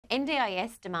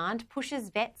NDIS demand pushes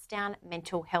vets down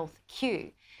mental health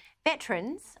queue.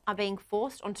 Veterans are being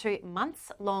forced onto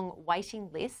months-long waiting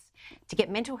lists to get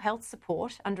mental health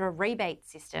support under a rebate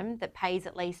system that pays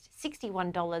at least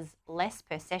 $61 less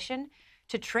per session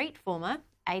to treat former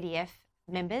ADF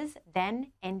members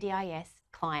than NDIS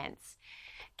clients.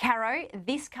 Caro,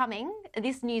 this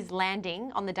news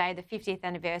landing on the day of the 50th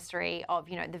anniversary of,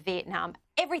 the Vietnam,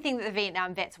 everything that the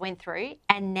Vietnam vets went through,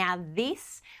 and now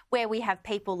this, where we have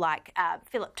people like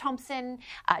Philip Thompson,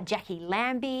 Jackie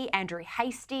Lambie, Andrew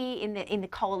Hastie in the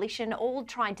coalition, all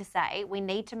trying to say we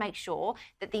need to make sure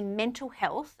that the mental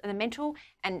health, the mental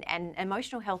and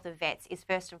emotional health of vets is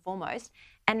first and foremost,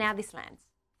 and now this lands.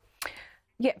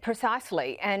 Yeah,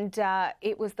 precisely. And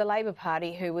it was the Labor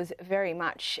Party who was very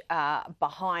much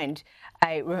behind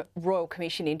a Royal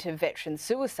Commission into veteran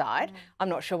suicide. I'm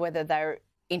not sure whether they're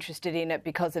interested in it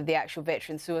because of the actual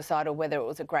veteran suicide or whether it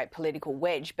was a great political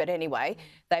wedge. But anyway,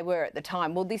 they were at the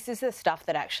time. Well, this is the stuff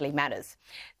that actually matters.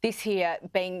 This here,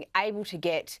 being able to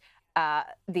get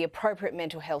the appropriate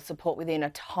mental health support within a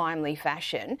timely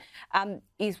fashion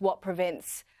is what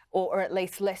prevents or at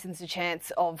least lessens the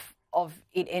chance of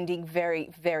it ending very,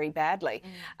 very badly.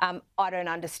 I don't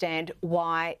understand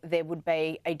why there would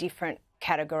be a different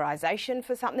categorisation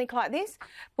for something like this,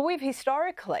 but we've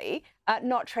historically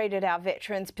not treated our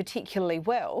veterans particularly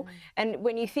well. And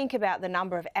when you think about the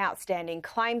number of outstanding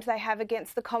claims they have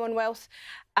against the Commonwealth,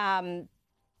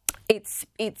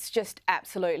 it's just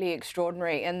absolutely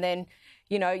extraordinary. And then,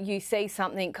 you see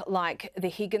something like the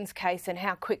Higgins case and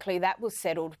how quickly that was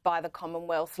settled by the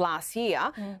Commonwealth last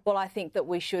year. Well, I think that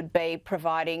we should be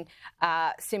providing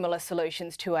similar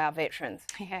solutions to our veterans.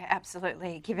 Yeah,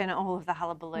 absolutely, given all of the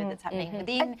hullabaloo that's happening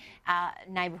within our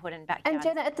neighbourhood and backyard. And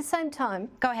Jenna, at the same time...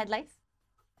 Go ahead, Lise.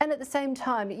 And at the same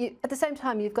time,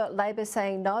 you've got Labor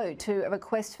saying no to a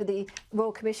request for the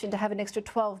Royal Commission to have an extra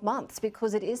 12 months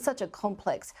because it is such a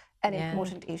complex and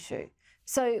important issue.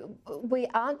 So we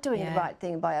aren't doing the right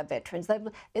thing by our veterans.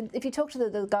 If you talk to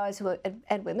the guys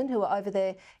and women who are over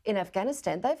there in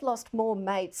Afghanistan, they've lost more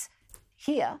mates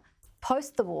here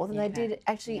post the war than they did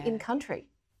actually in country,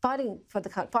 fighting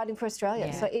for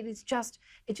Australia. So it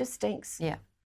just stinks. Yeah.